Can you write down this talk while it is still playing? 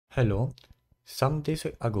Hello, some days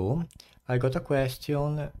ago I got a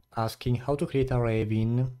question asking how to create a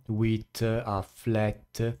ravine with a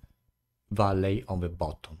flat valley on the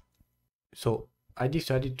bottom. So I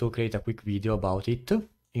decided to create a quick video about it.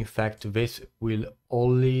 In fact, this will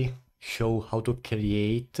only show how to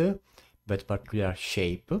create that particular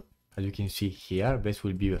shape. As you can see here, this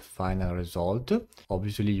will be the final result.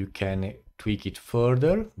 Obviously you can tweak it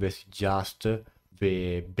further. This is just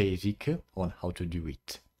the basic on how to do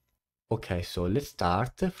it. Okay, so let's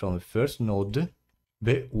start from the first node,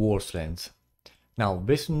 the Wastelands. Now,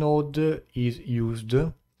 this node is used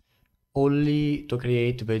only to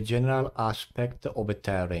create the general aspect of the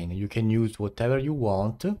terrain. You can use whatever you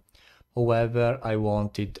want. However, I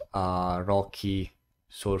wanted a rocky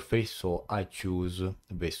surface, so I choose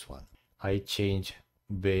this one. I change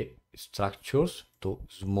the structures to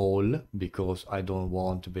small because I don't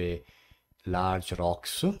want the large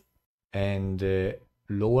rocks, and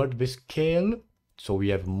lowered the scale so we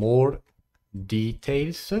have more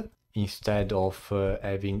details instead of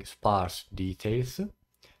having sparse details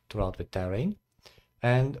throughout the terrain,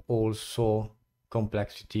 and also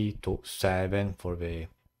complexity to 7 for the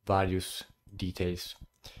various details.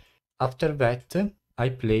 After that I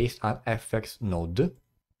place an FX node,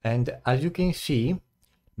 and as you can see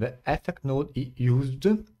the FX node is used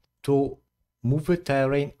to move the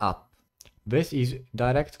terrain up. This is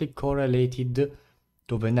directly correlated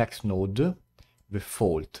to the next node, the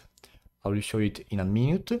fault. I will show it in a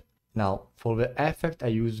minute. Now, for the effect, I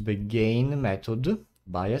use the gain method,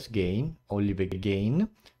 bias gain, only the gain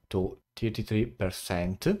to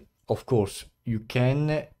 33%. Of course, you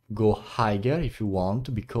can go higher if you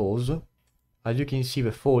want, because as you can see,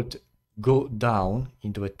 the fault go down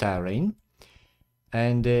into the terrain.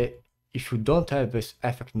 And if you don't have this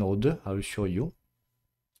effect node, I will show you.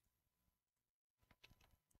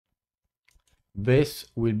 This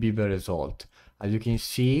will be the result. As you can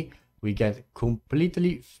see, we get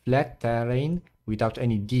completely flat terrain without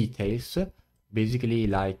any details, basically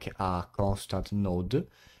like a constant node,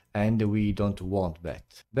 and we don't want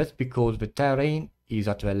that. That's because the terrain is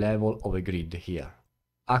at the level of the grid here.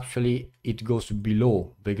 Actually, it goes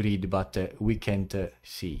below the grid, but we can't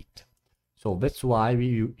see it. So that's why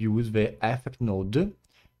we use the effect node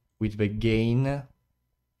with the gain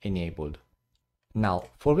enabled. Now,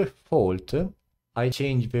 for the fault, I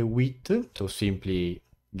change the width to simply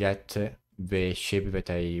get the shape that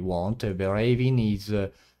I want. The ravine is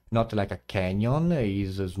not like a canyon, it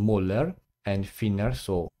is smaller and thinner,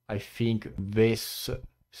 so I think this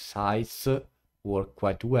size work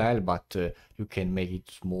quite well, but you can make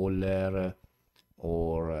it smaller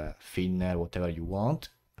or thinner, whatever you want.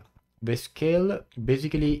 The scale,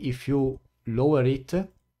 basically, if you lower it,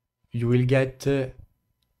 you will get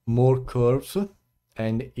more curves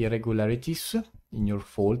and irregularities in your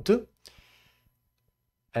fault,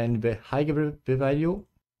 and the higher the value,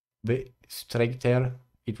 the straighter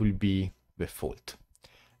it will be the fault.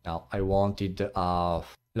 Now I wanted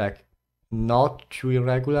like not too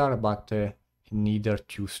irregular, but neither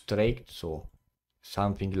too straight, so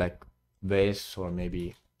something like this, or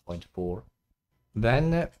maybe 0.4.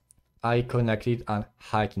 Then I connected a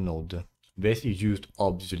height node. This is used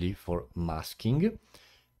obviously for masking.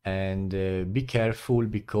 And be careful,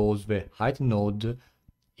 because the height node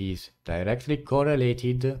is directly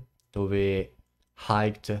correlated to the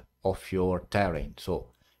height of your terrain. So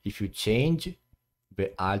if you change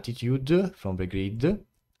the altitude from the grid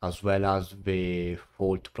as well as the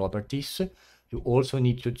fault properties, you also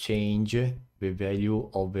need to change the value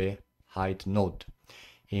of the height node.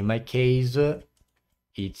 In my case,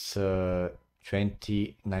 it's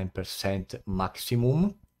 29%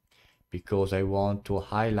 maximum, because I want to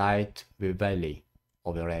highlight the valley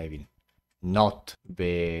of the ravine, not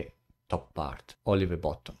the top part, only the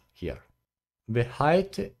bottom here. The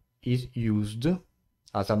height is used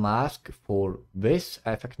as a mask for this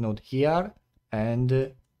effect node here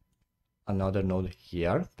and another node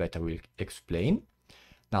here that I will explain.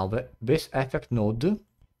 Now this effect node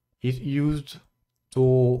is used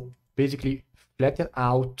to basically flatten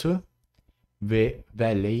out the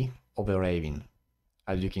valley of the ravine,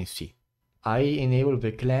 as you can see. I enable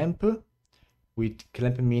the clamp with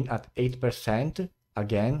clamp min at 8%.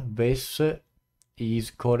 Again, this is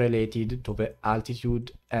correlated to the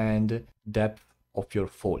altitude and depth of your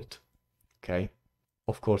fault. Okay.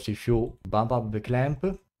 Of course, if you bump up the clamp,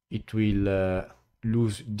 it will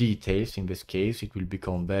lose details. In this case, it will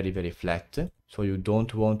become very, very flat. So you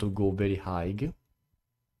don't want to go very high.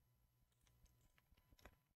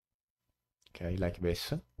 Okay, like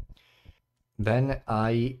this. Then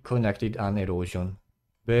I connected an erosion.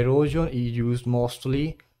 The erosion is used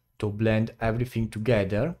mostly to blend everything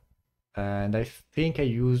together. And I think I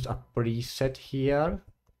used a preset here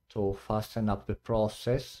to fasten up the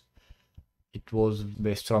process. It was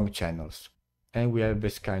the strong channels, and we have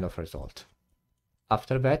this kind of result.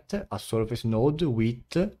 After that, a surface node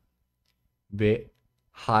with the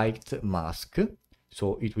height mask,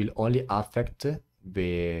 so it will only affect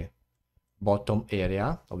the bottom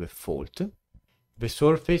area of the fault. The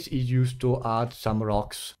surface is used to add some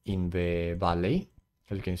rocks in the valley.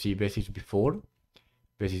 As you can see, this is before,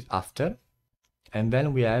 this is after. And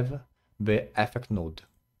then we have the effect node.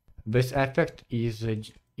 This effect is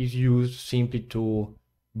used simply to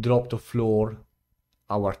drop to floor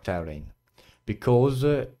our terrain. Because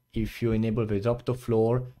if you enable the drop to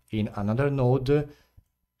floor in another node,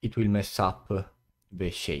 it will mess up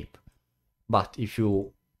the shape. But if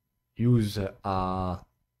you use a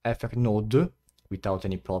effect node without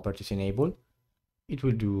any properties enabled, it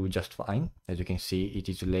will do just fine. As you can see, it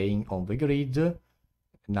is laying on the grid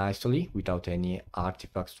nicely without any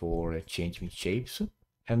artifacts or changing shapes.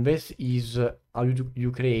 And this is how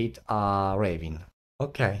you create a Ravine.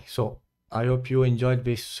 Okay, so I hope you enjoyed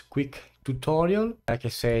this quick tutorial. Like I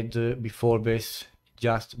said before, this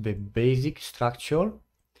just the basic structure.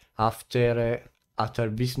 After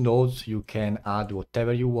these nodes, you can add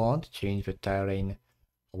whatever you want, change the terrain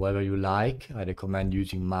however you like. I recommend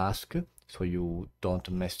using mask so you don't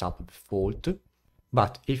mess up the fault.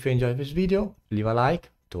 But if you enjoyed this video, leave a like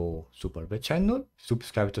to support the channel,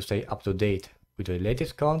 subscribe to stay up to date with the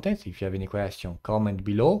latest content. If you have any question, comment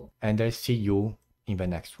below, and I'll see you in the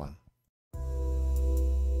next one.